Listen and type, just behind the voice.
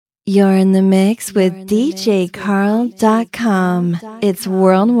You're in the mix with DJCarl.com. It's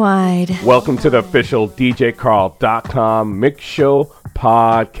worldwide. Welcome to the official DJCarl.com Mix Show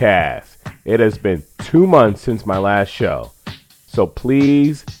podcast. It has been 2 months since my last show, so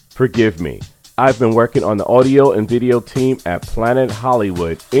please forgive me. I've been working on the audio and video team at Planet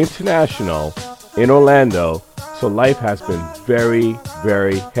Hollywood International in Orlando, so life has been very,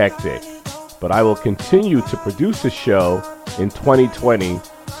 very hectic. But I will continue to produce the show in 2020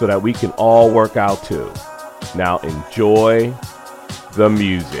 so that we can all work out too. Now enjoy the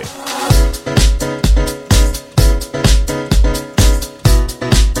music.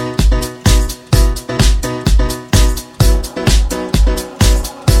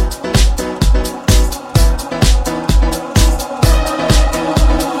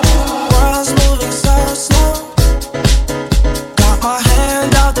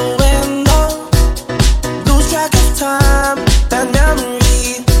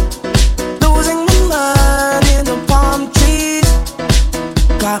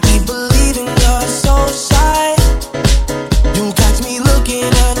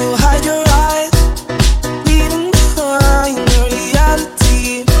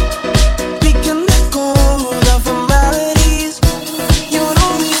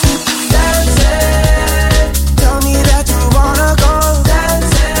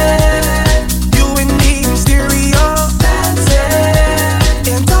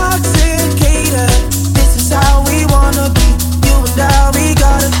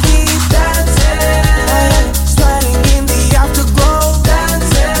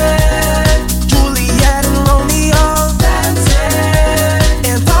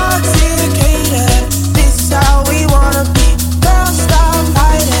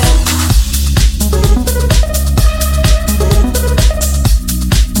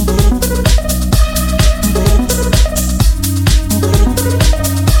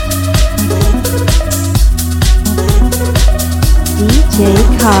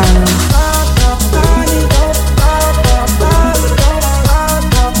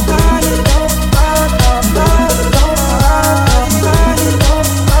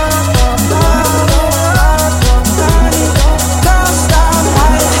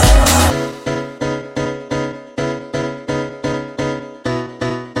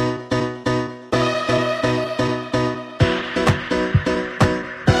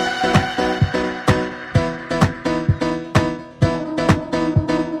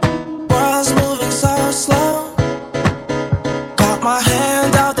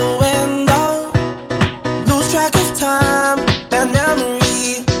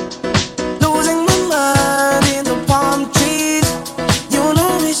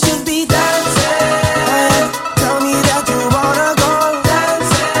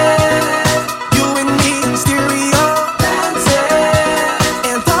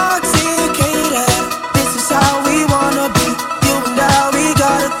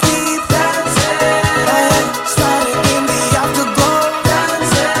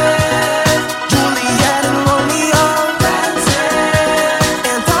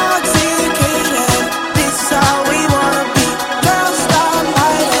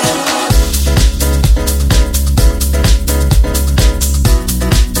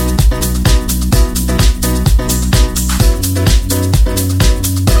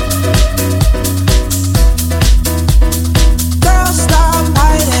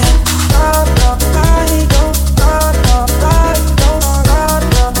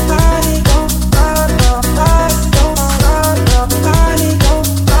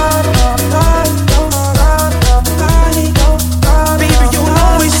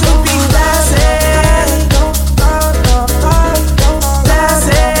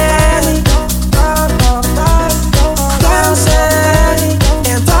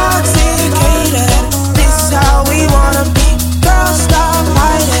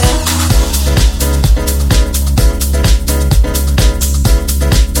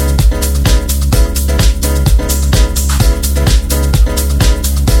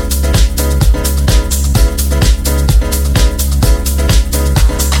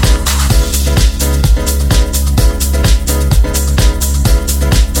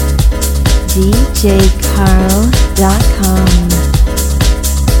 DJCarl.com.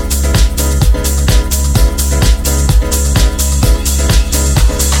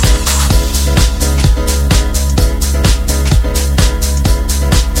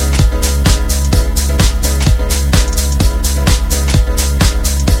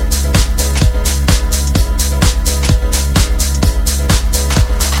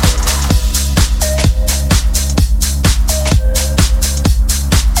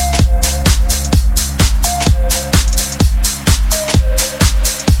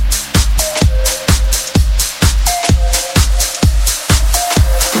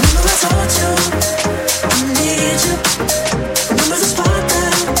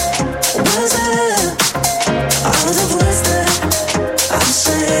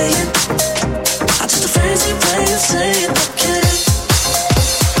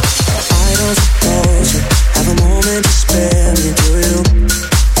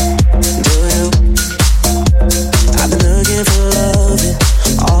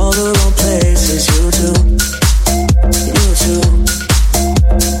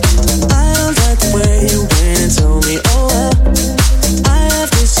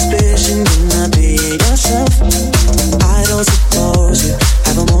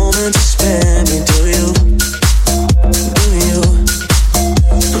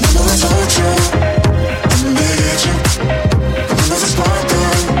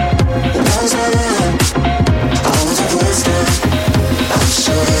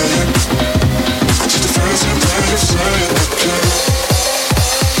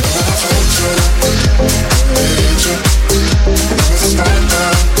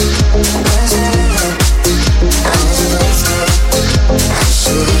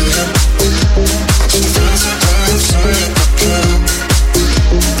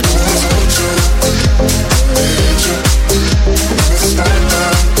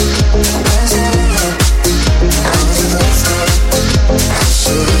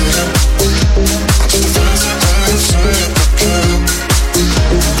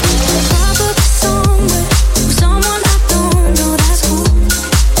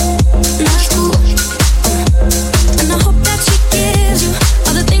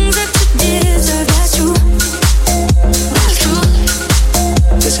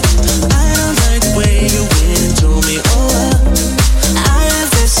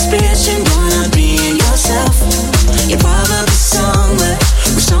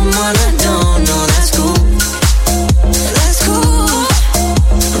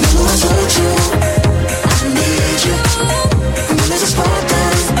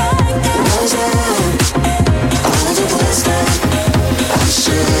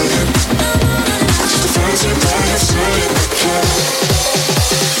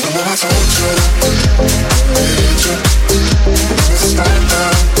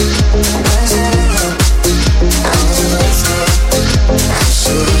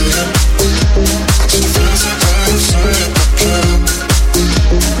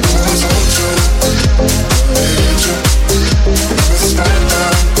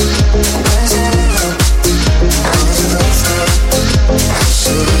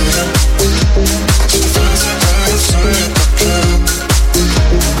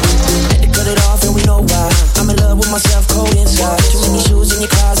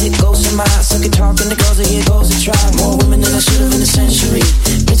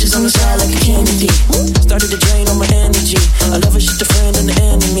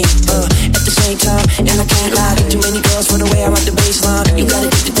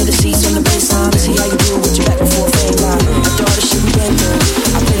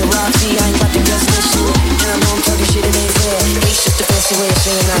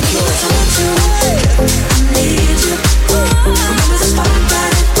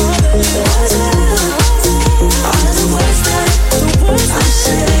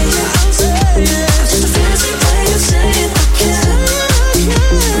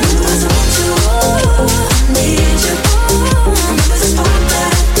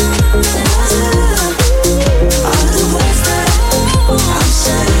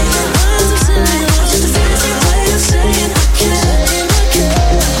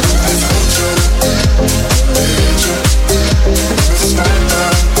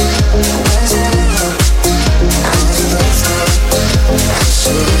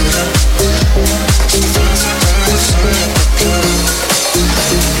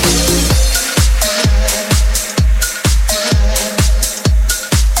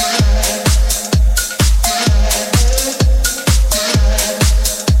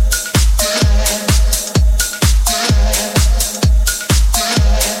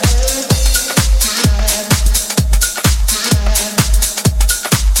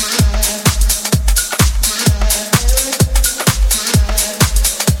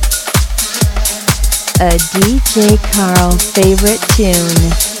 A DJ Carl favorite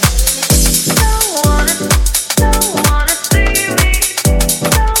tune.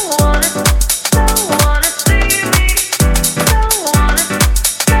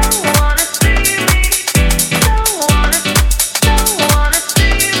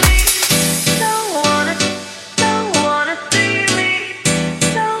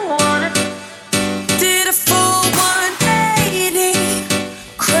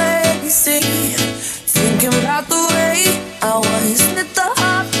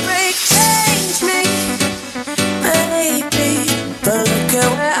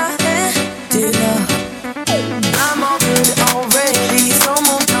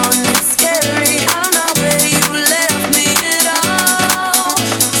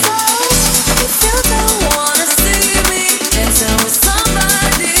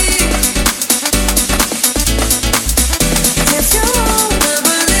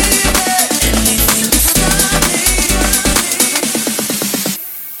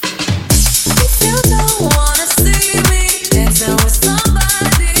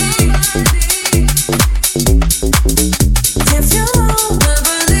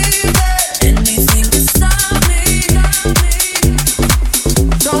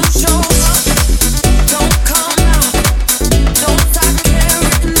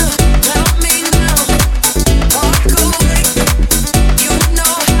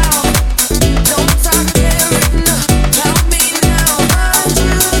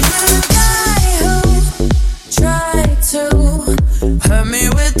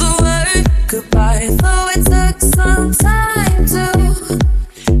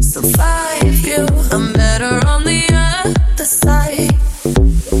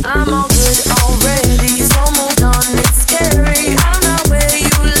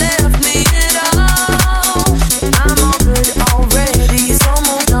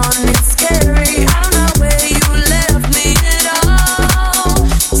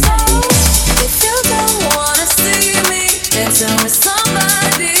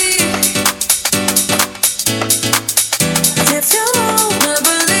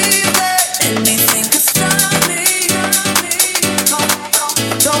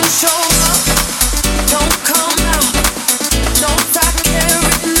 Don't show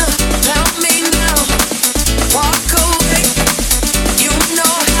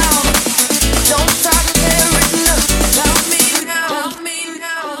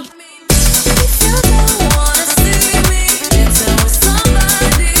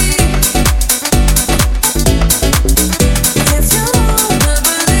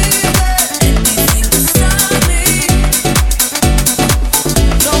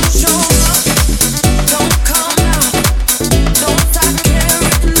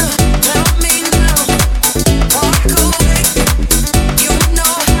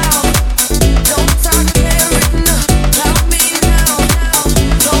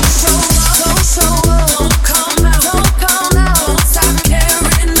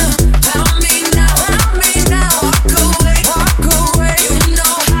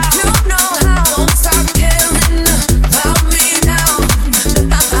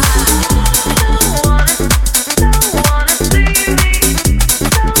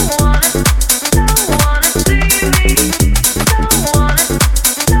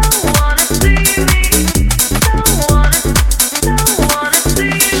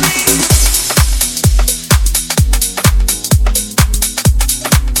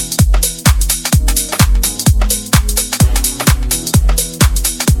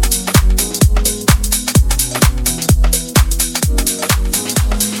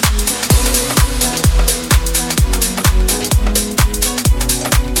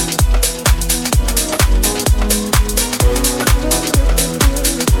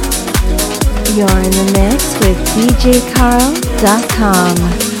You're in the mix with DJCarl.com.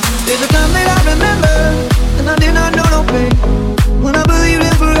 There's a time that I remember, and I did not know no pain. When I believed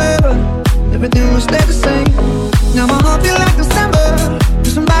in forever, everything would stay the same. Now my heart feel like December,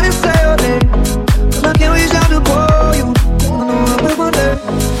 when somebody say your name. But I can't reach out to call you, I know I'll wait one day.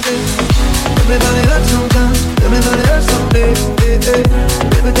 Everybody hurts sometimes, everybody hurts someday.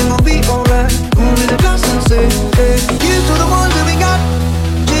 Everything gon' be alright, gonna be the constant say. Here's to the ones that we got,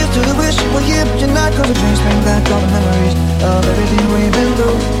 cheers to the wish you were here but you're not. Cause the dreams bring back all the memories of everything we've been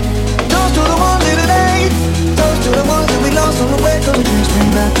through. Toast to the ones here today, toast to the ones that we lost on the way. Cause the dreams bring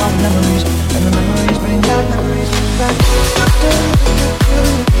back all the memories, and the memories bring back memories back.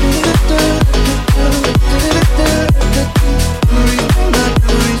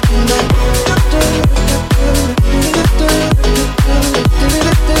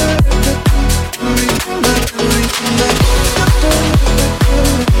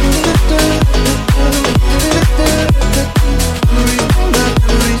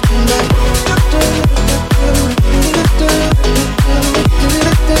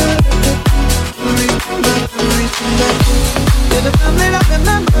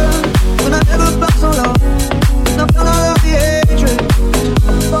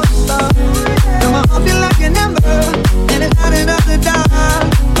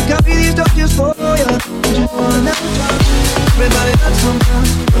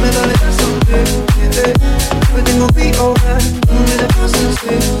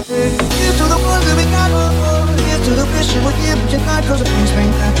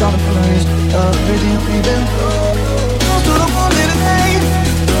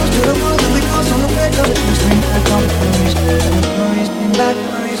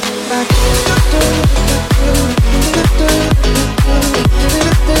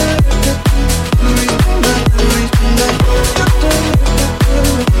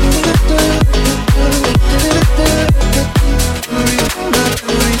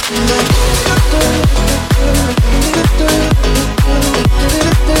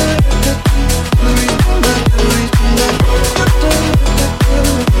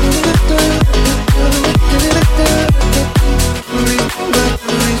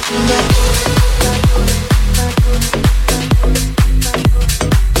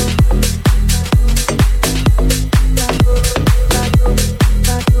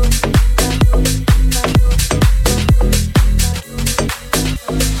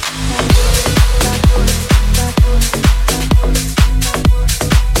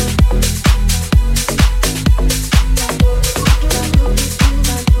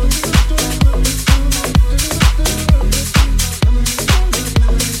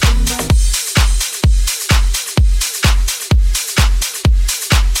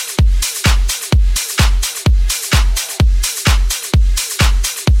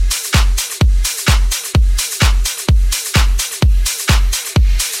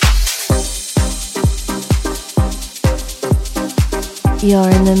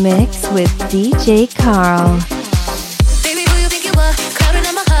 You're in the mix with DJ Carl. Baby, who you think you are? Crowding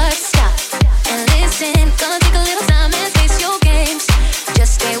on my heart, stop and listen. Gonna take a little time and face your games.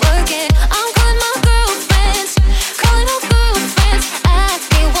 Just stay working. I'm calling my girlfriends, calling all girlfriends. I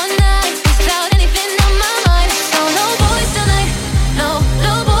need one night without anything on my mind. No, no boys tonight. No,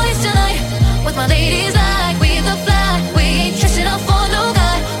 no boys tonight. With my ladies like we the fly. We ain't dressing up for no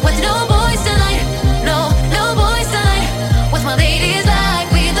guy. With no boys tonight. No, no boys tonight. With my ladies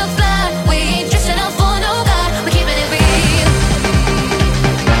like we the fly. We ain't dressing up for no guy.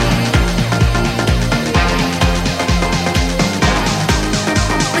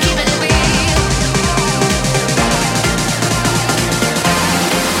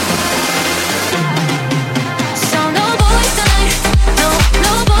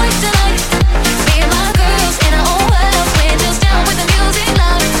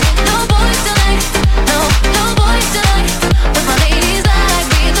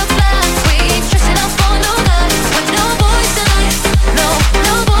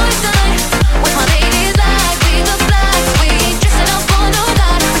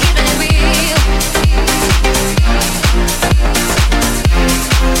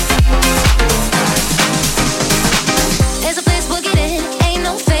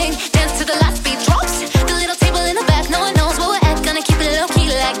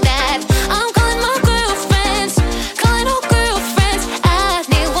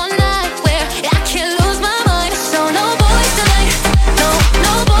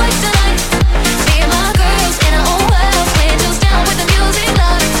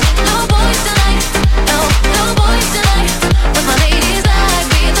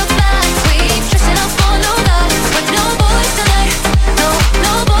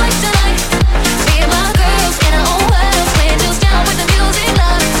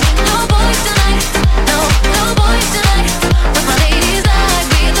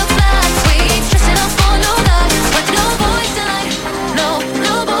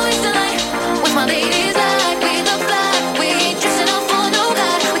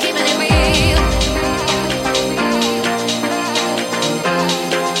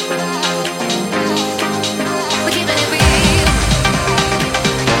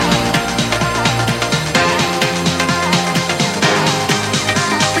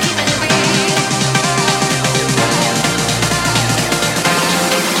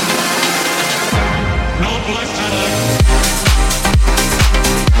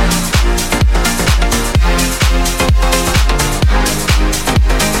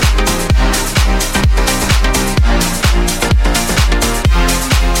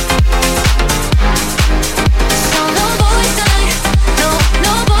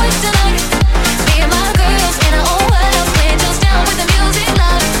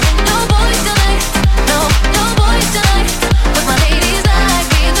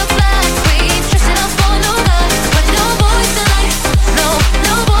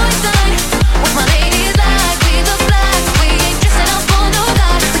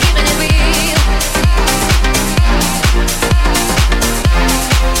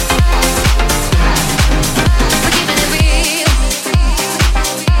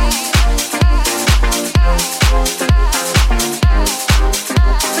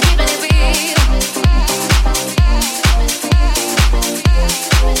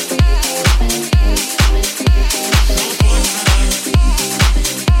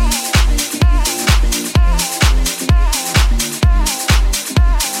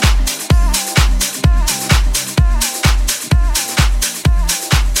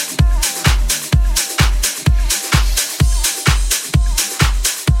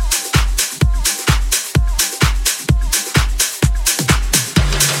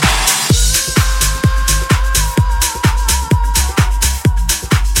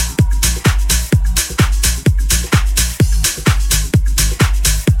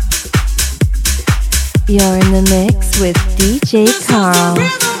 You're in the mix with DJ Carl.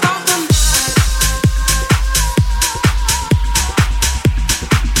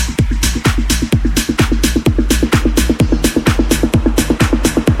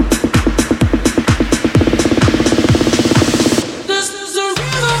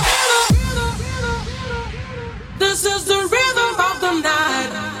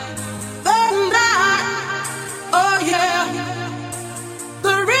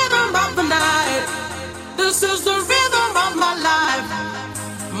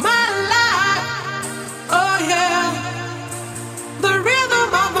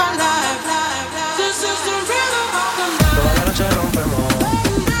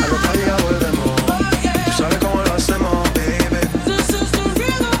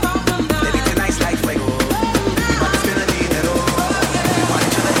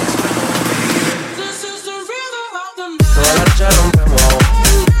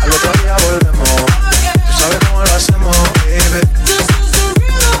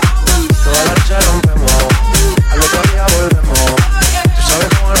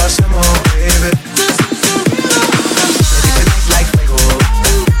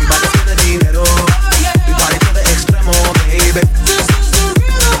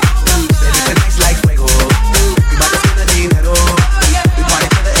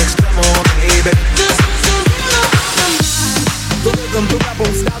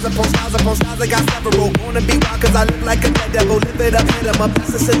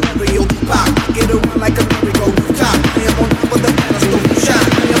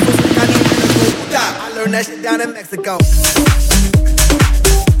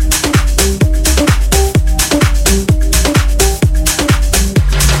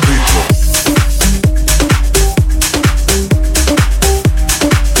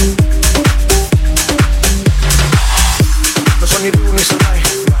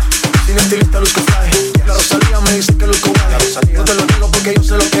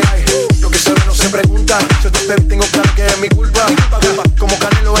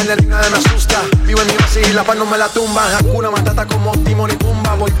 No me la tumban, Hakuna Matata como Timón y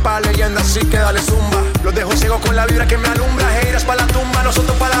Pumba. Voy pa' leyenda, así que dale zumba. Los dejo ciego con la vibra que me alumbra. Heiras pa' la tumba,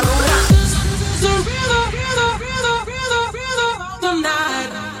 nosotros pa' la rumba.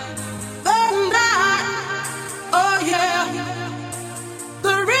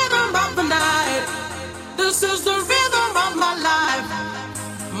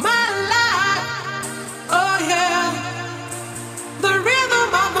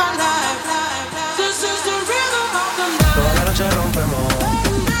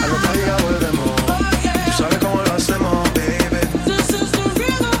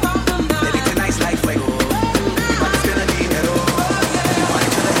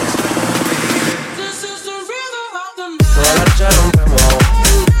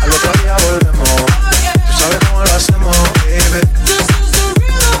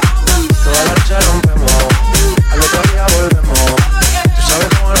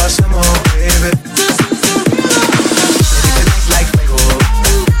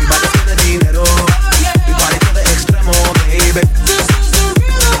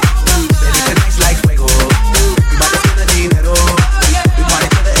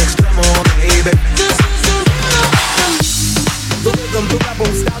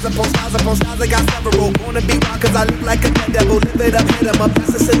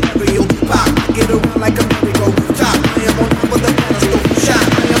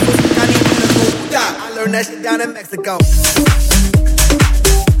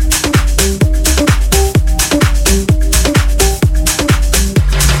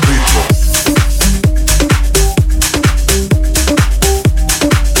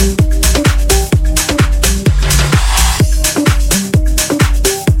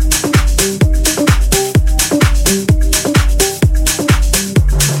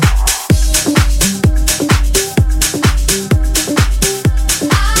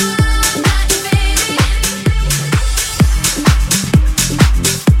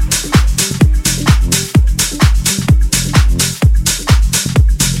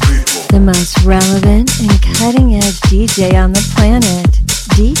 Most relevant and cutting-edge DJ on the planet,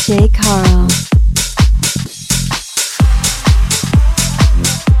 DJ Carl.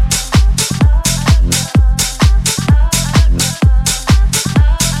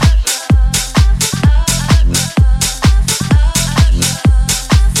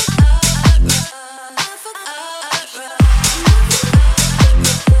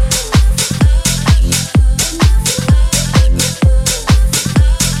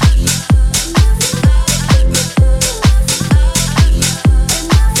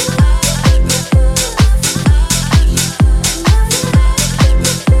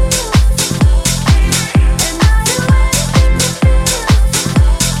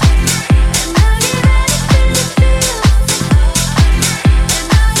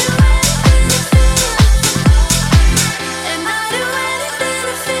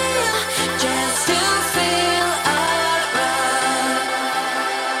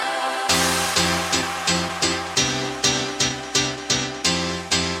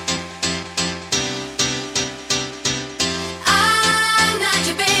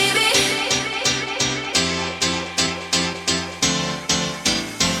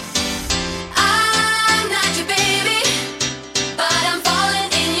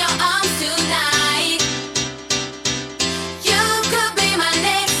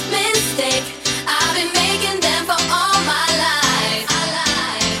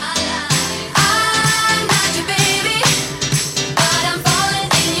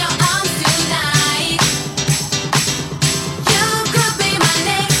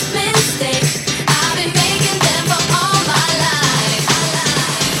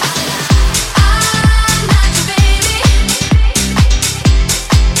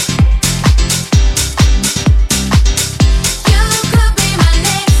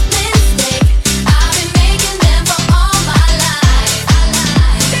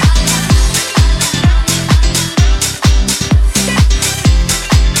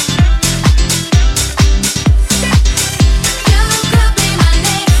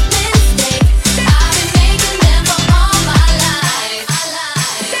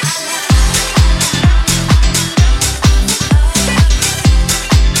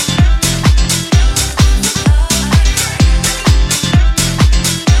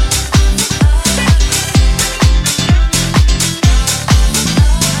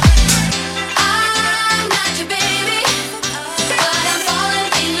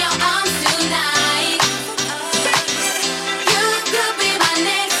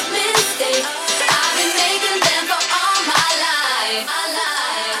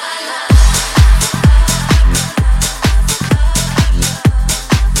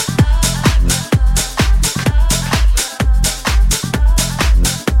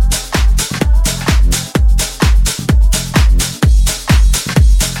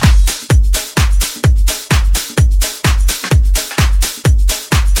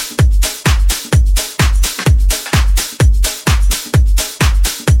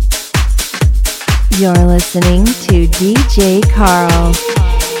 You're listening to DJ Carl.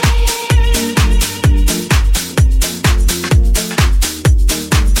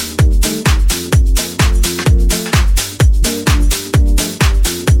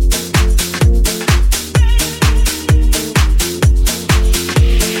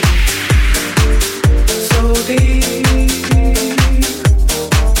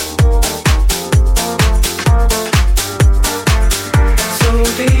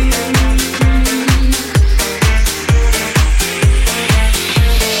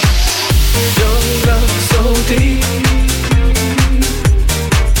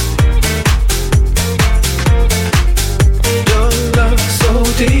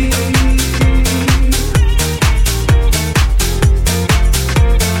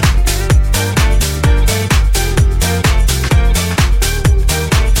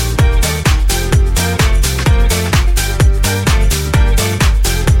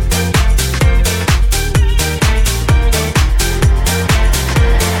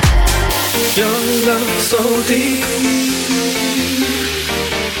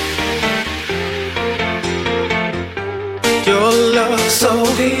 Your love so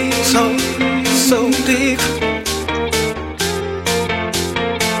deep.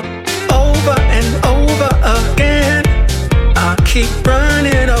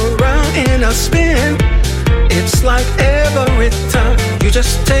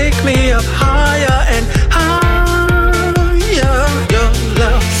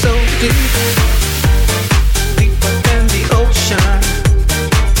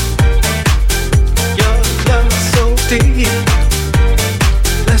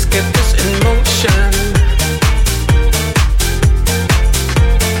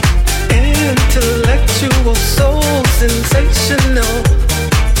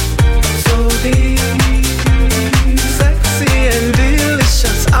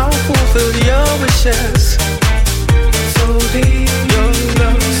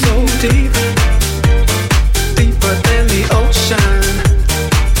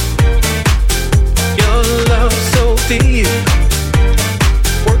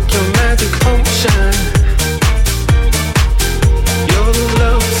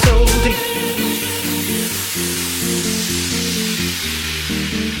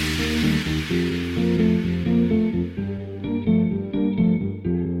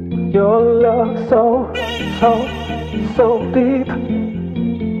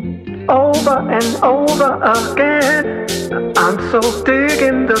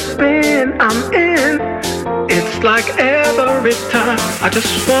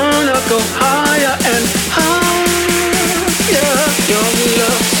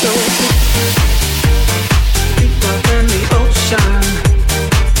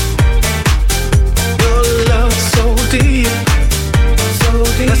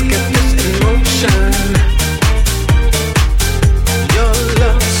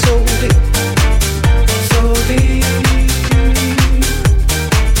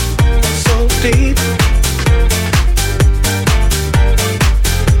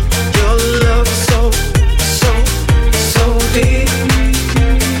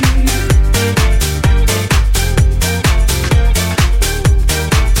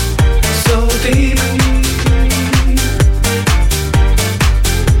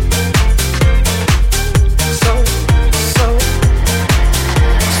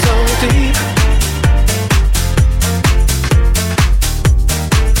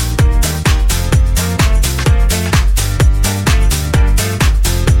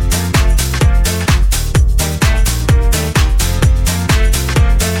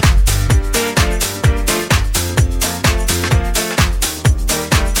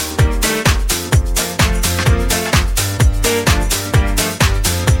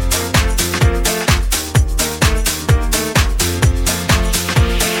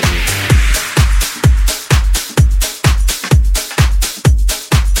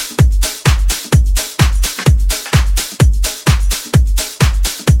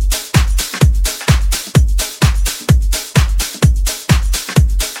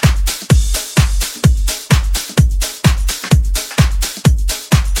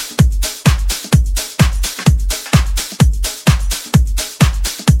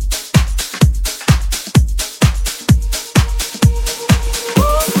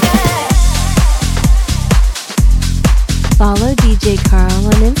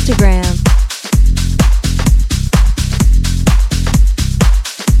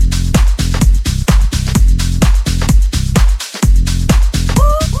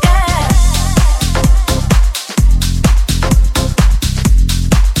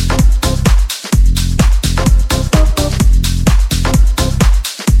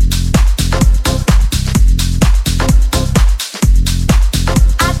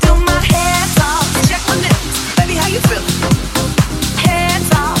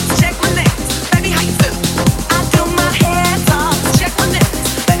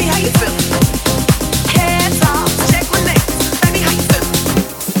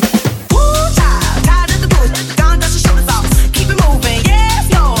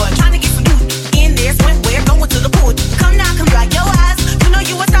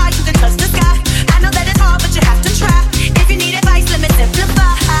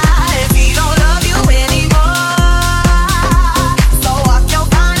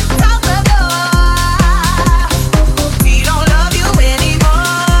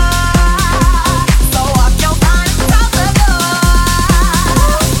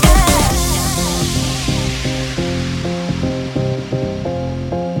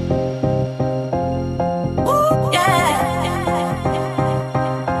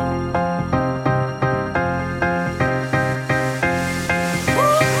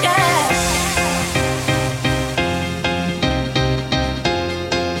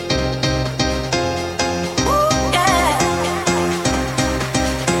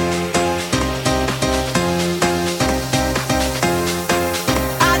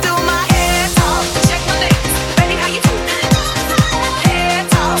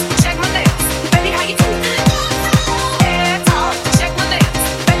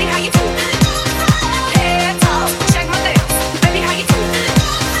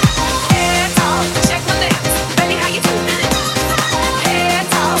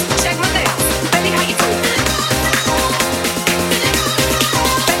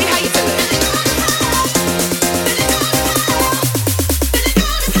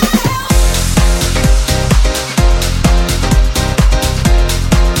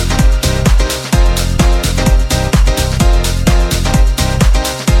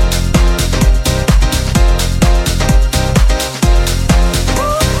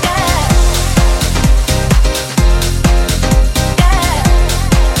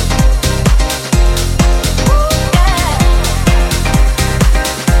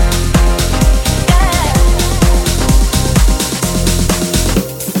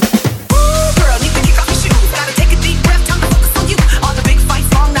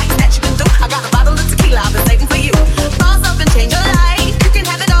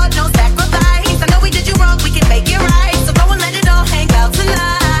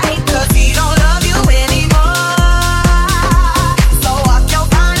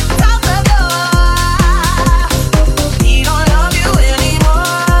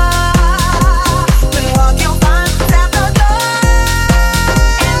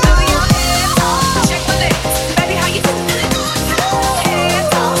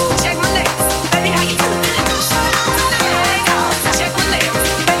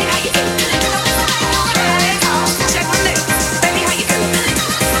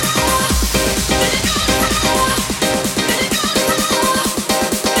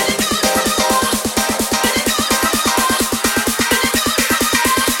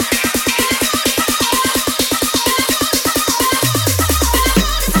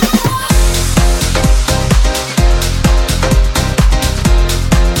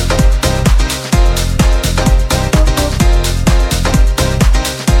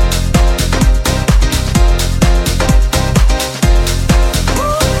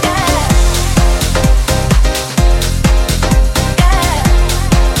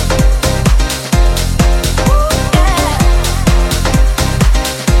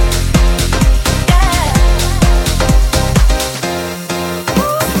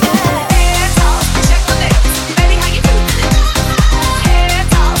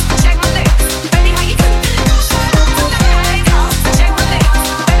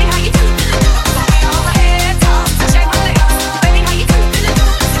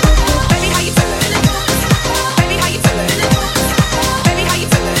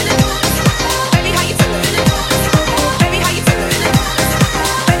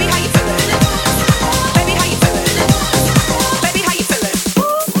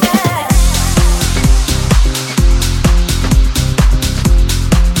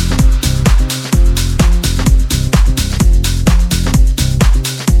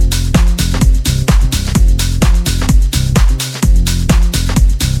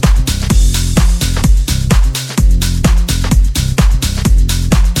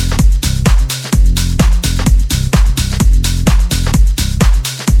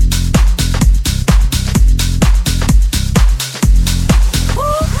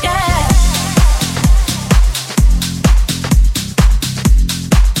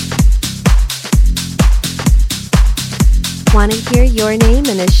 your name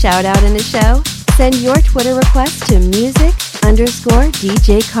and a shout out in the show? Send your Twitter request to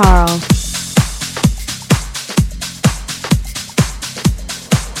music_DJ Carl.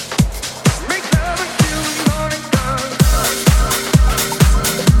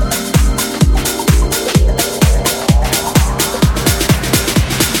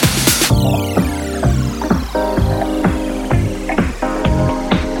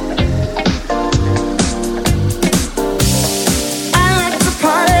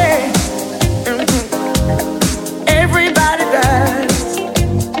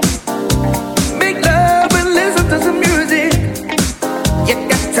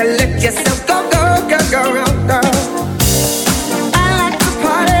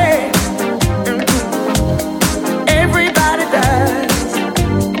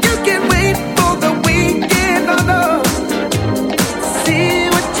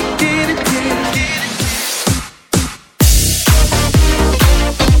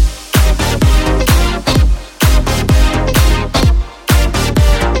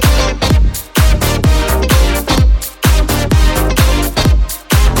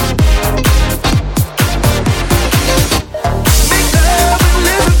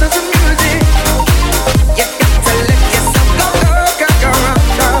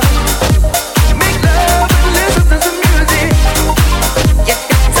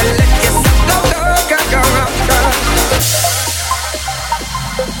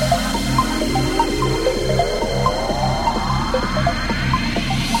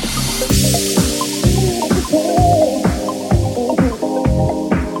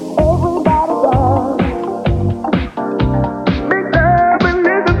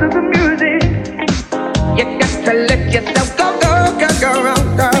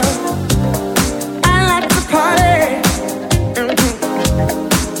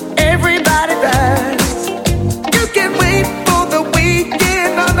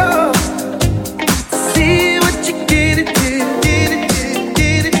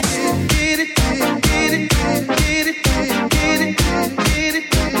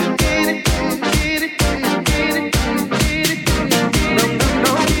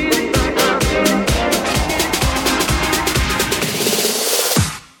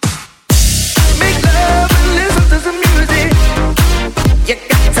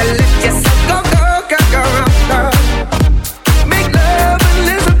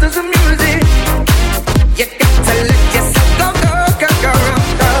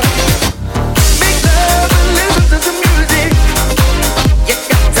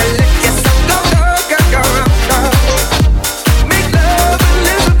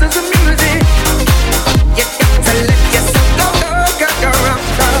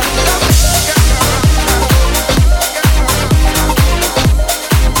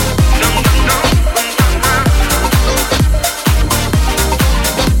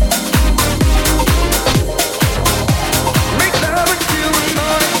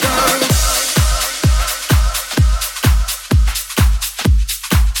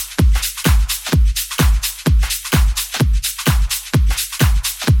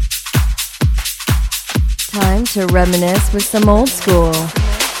 Time to reminisce with some old school.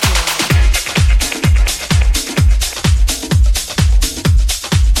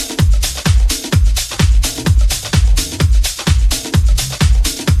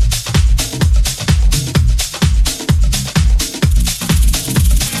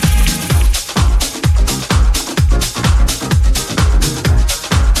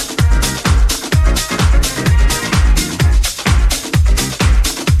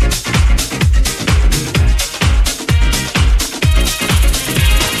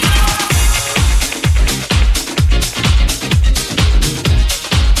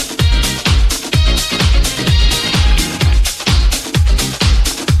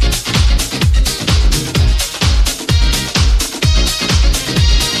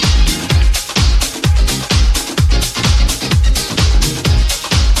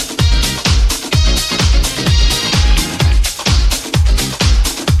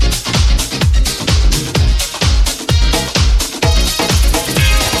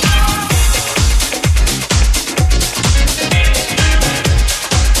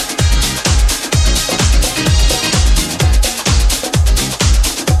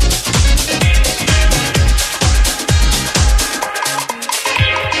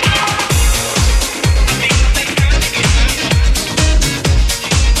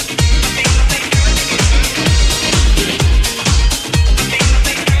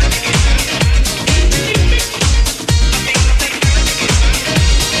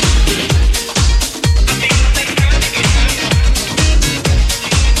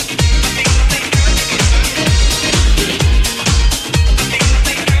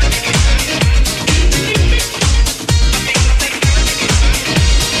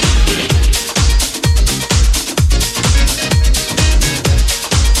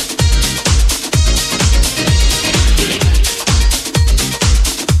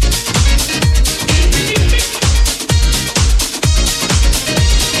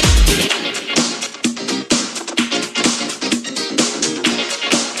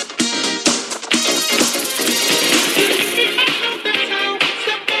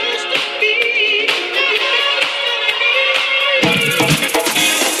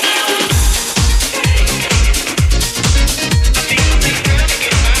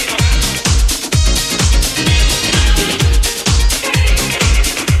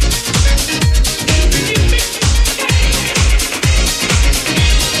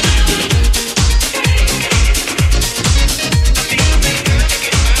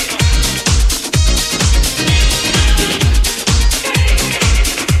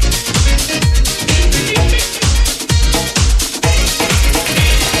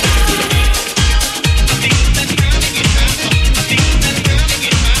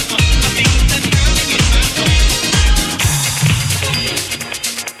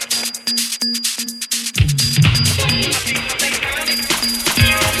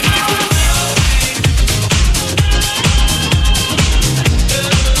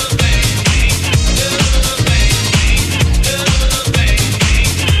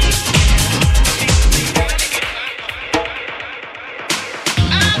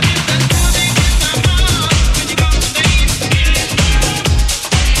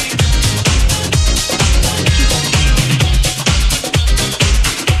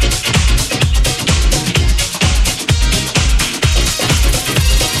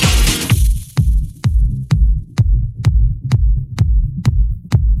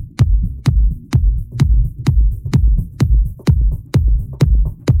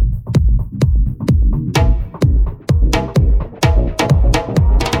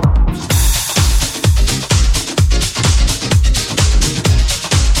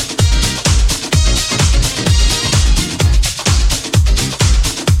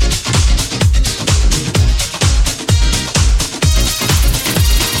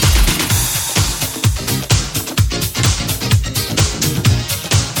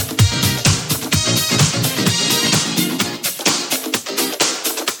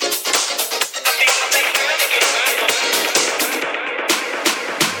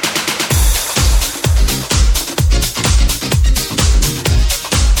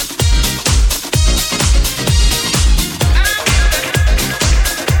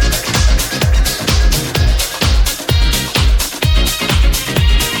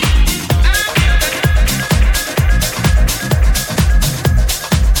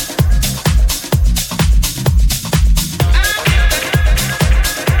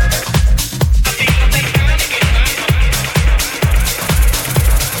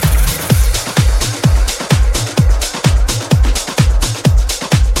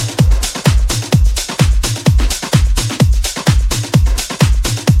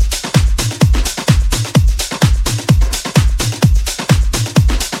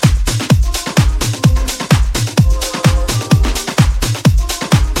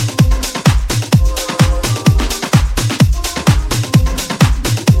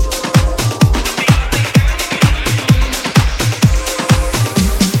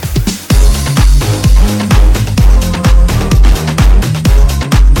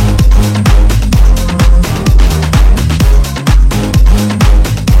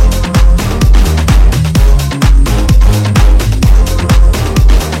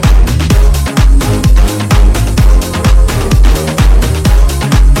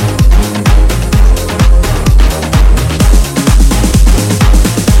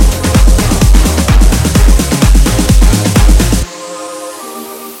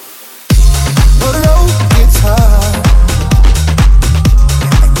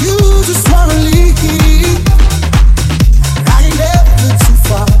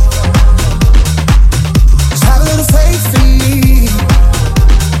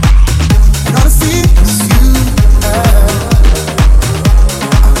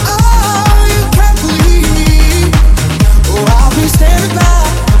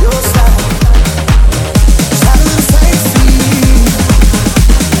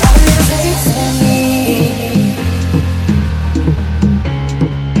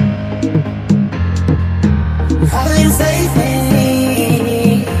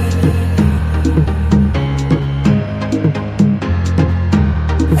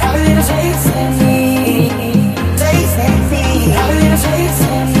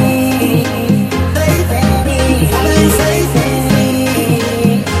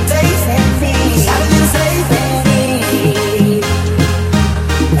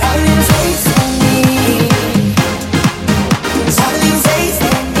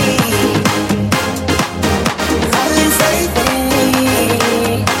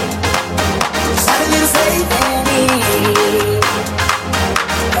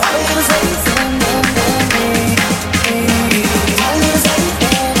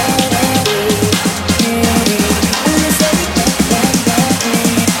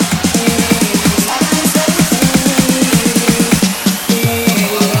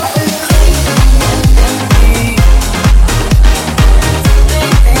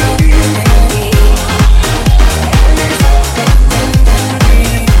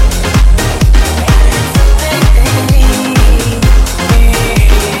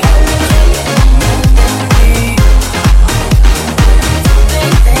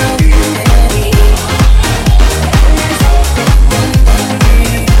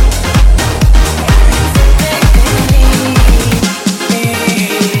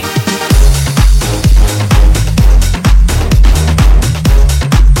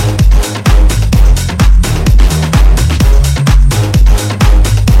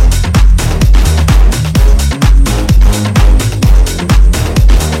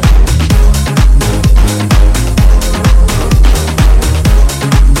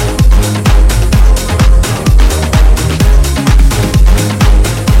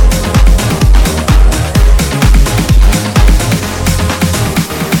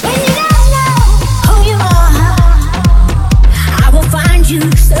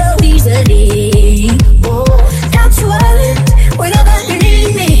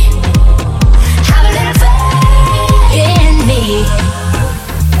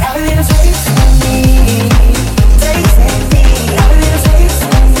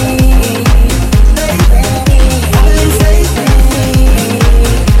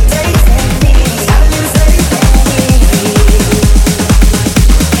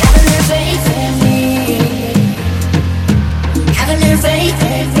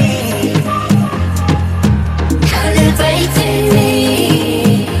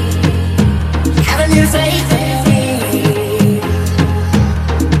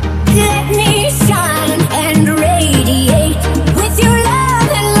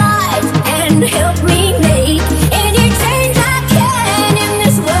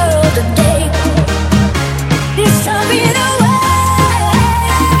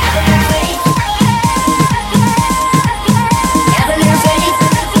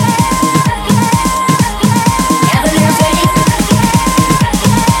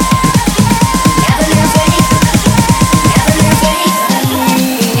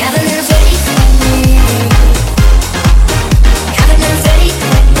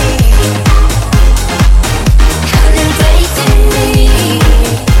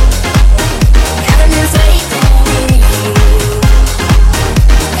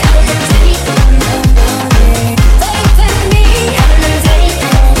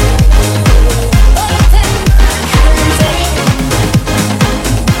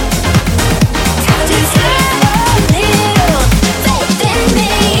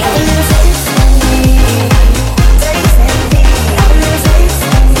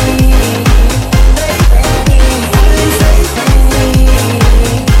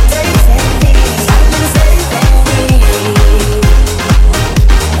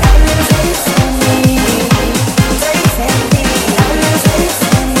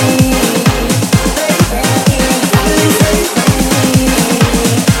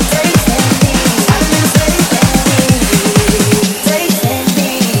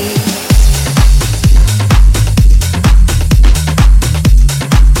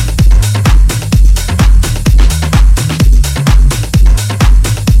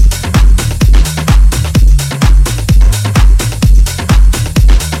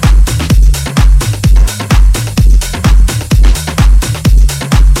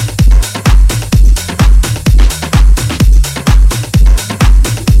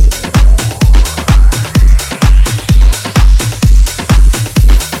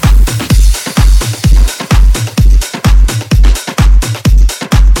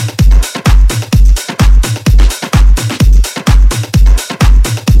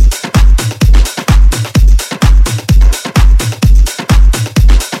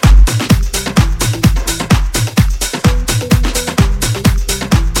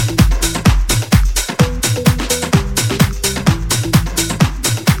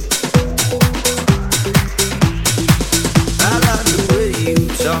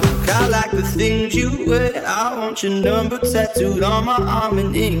 like the things you wear. I want your number tattooed on my arm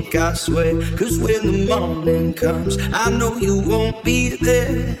in ink, I swear. Cause when the morning comes, I know you won't be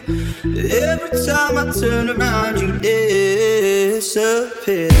there. Every time I turn around, you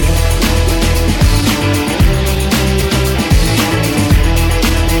disappear.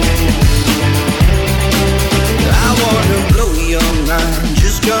 I wanna blow your mind,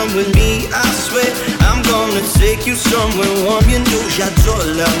 just come with me, I swear. I'm gonna take you somewhere warm, you know j'adore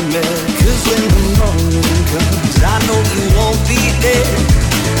la mer. Cause when the morning comes, I know you won't be there.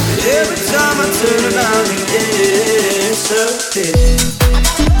 Every time I turn around, you disappear.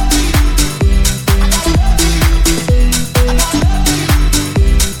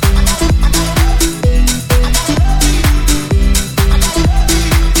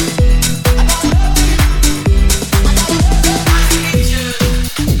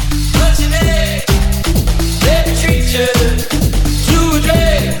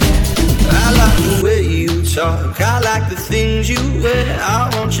 I like the things you wear. I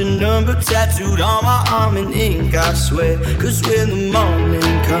want your number tattooed on my arm in ink, I swear. Cause when the morning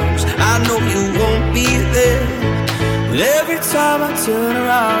comes, I know you won't be there. But every time I turn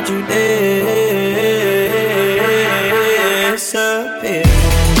around, you disappear.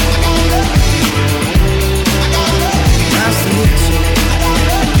 Nice to meet you.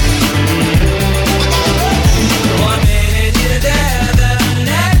 One minute you're there, the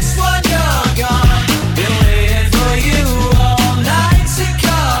next one you're gone.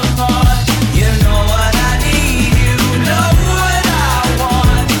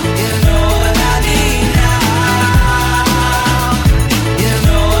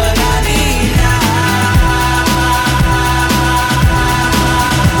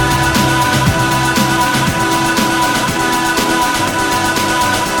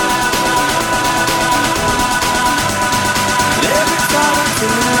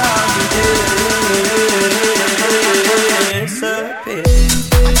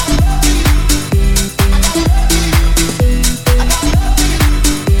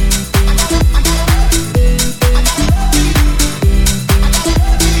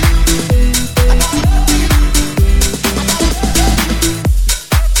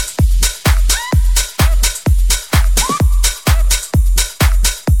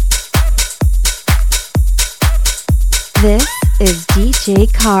 This is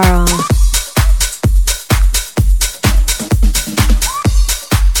DJ Carl.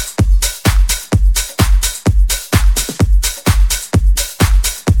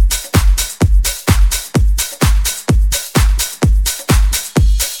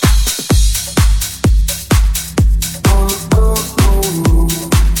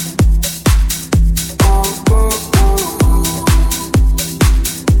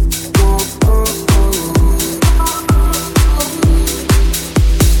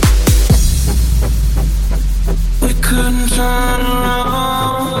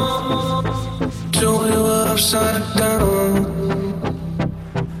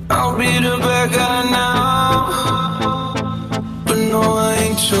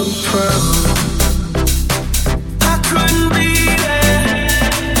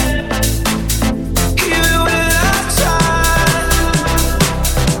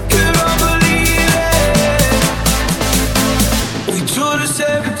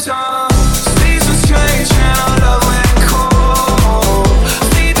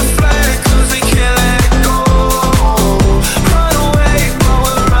 Run away while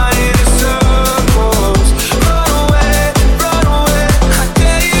we're running in a circle.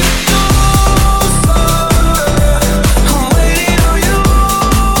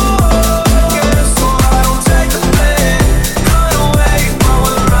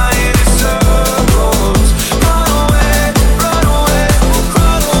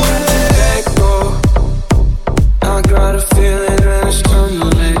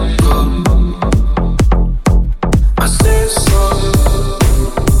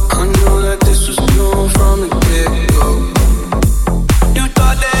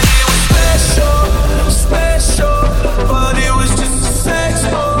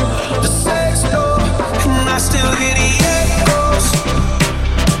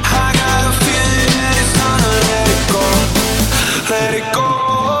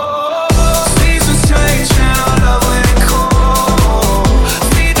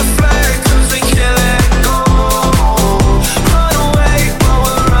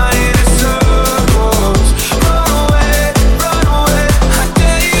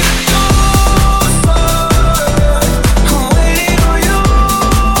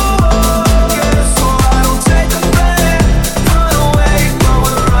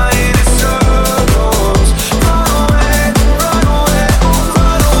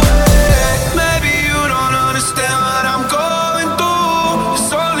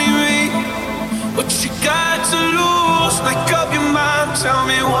 Tell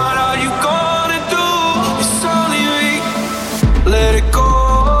me what are you gonna do? It's only me. Let it go.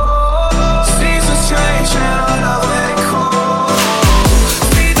 Seasons change and our love let it go.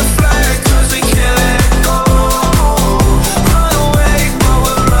 Feed the flag 'cause we can't let it go. Run away, but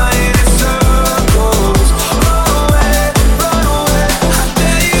we're running in circles. Run away, run away. I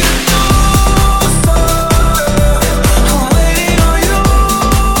dare you to do so. I'm waiting on you.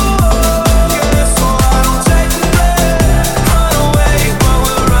 Yeah, so I don't take the blame. Run away, but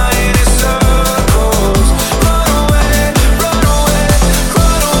we're running in circles. Run away, run away,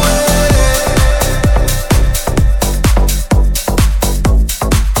 run away.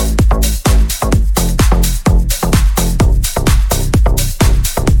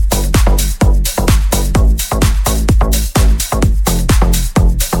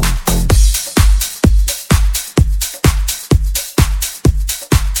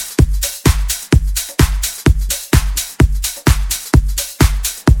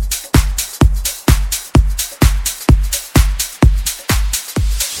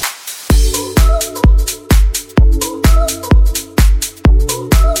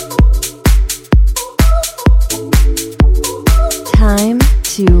 Time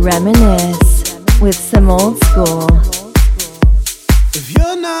to reminisce with some old school. If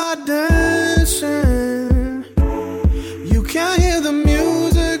you're not dancing, you can't hear the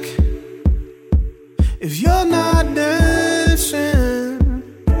music. If you're not dancing,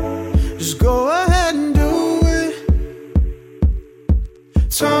 just go ahead and do it.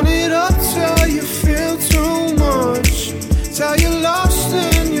 Turn it up till you feel too much, till you're lost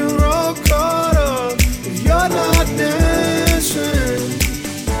and you're all caught up. If you're not dancing,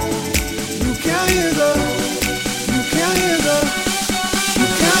 you can't hear the, you can't hear the, you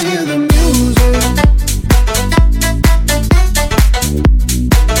can't hear the music.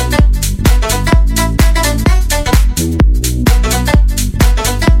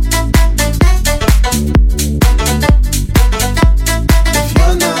 If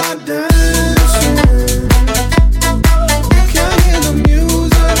you're not dancing, you can't hear the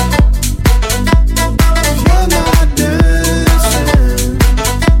music. If you're not dancing,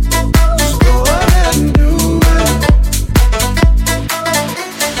 just go ahead and do it.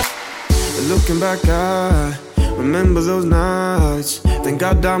 Looking back, I remember those nights. Thank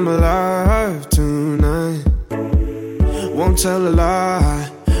God I'm alive tonight. Won't tell a lie,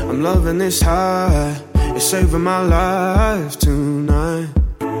 I'm loving this high. It's saving my life tonight.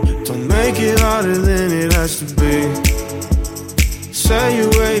 Don't make it harder than it has to be. Say you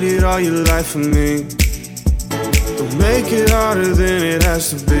waited all your life for me. Don't make it harder than it has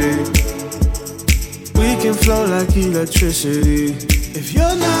to be. We can flow like electricity. If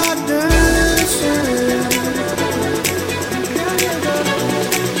you're not dancing, you can't hear the,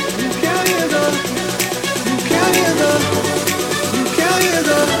 you can't hear the, you can't hear the, you can't hear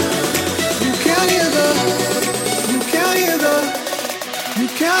the, you can't hear the, you can't hear the, you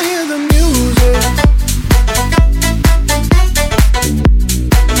can't hear the music.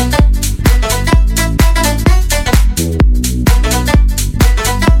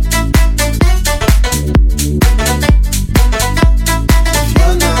 If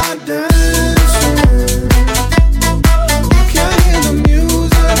you're not dancing, you can't hear the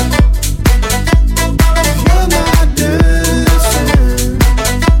music. If you're not dancing,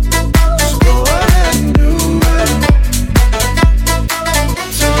 just go ahead and do it.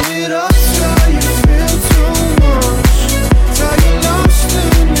 Turn it up till you feel too much, till you're lost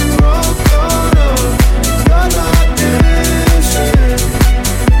and you're all caught up. If you're not dancing,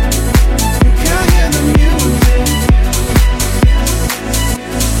 you can't hear the music.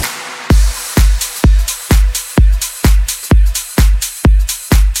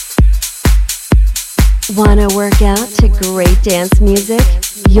 Wanna work out to great dance music?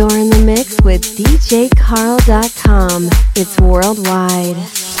 You're in the mix with DJCarl.com. It's worldwide.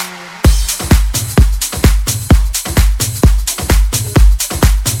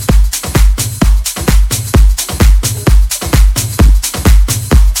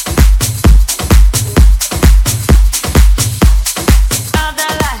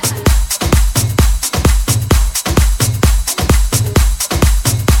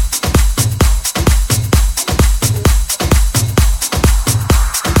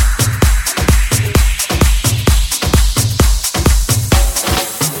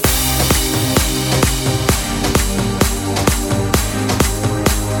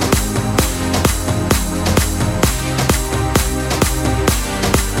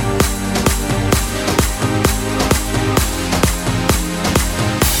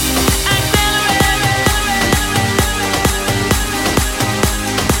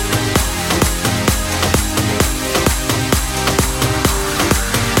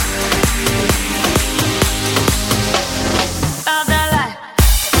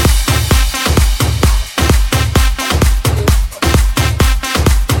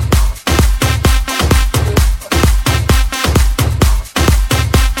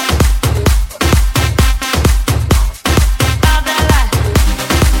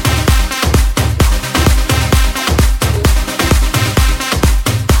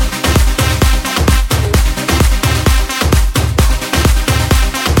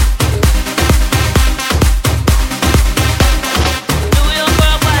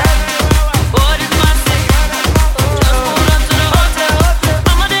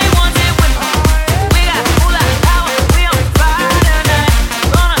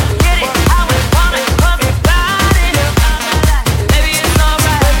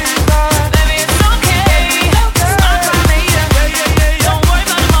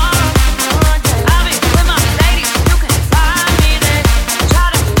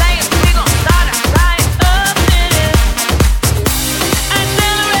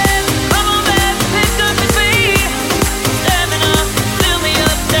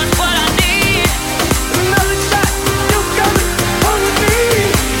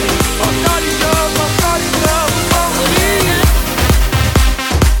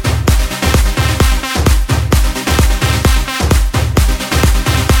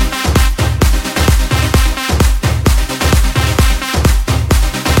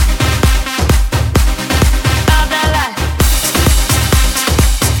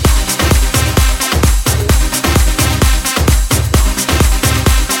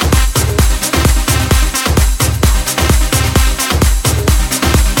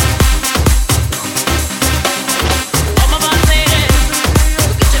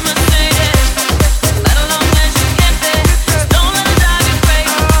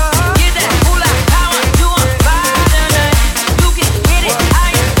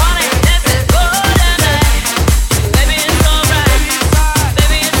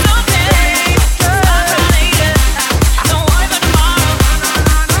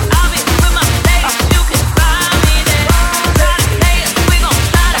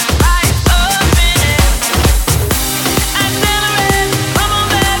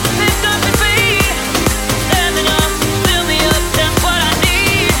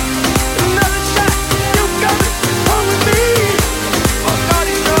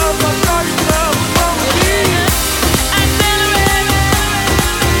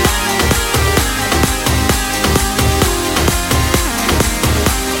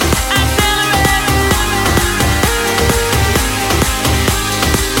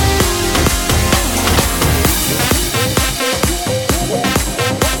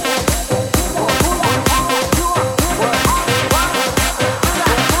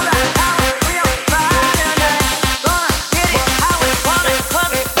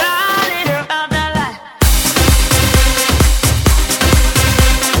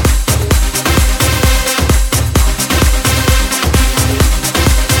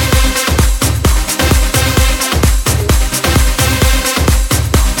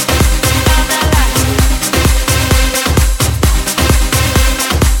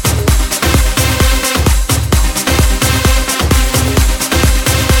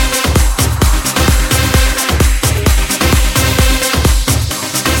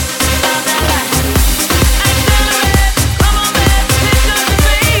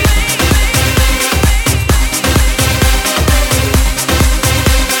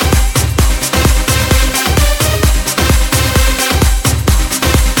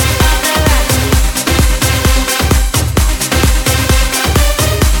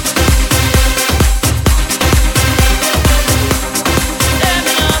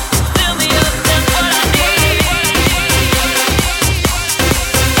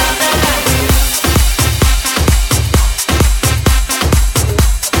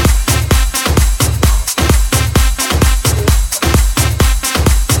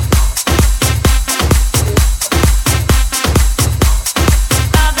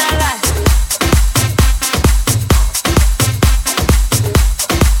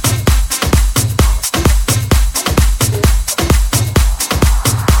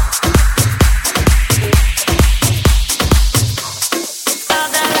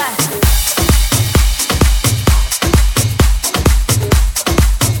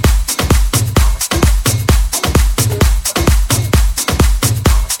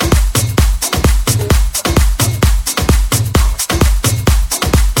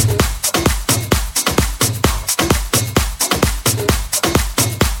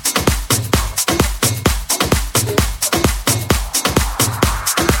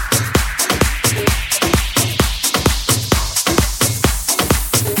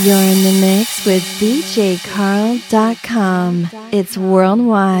 You're in the mix with DJCarl.com. It's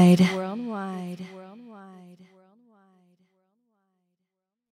worldwide.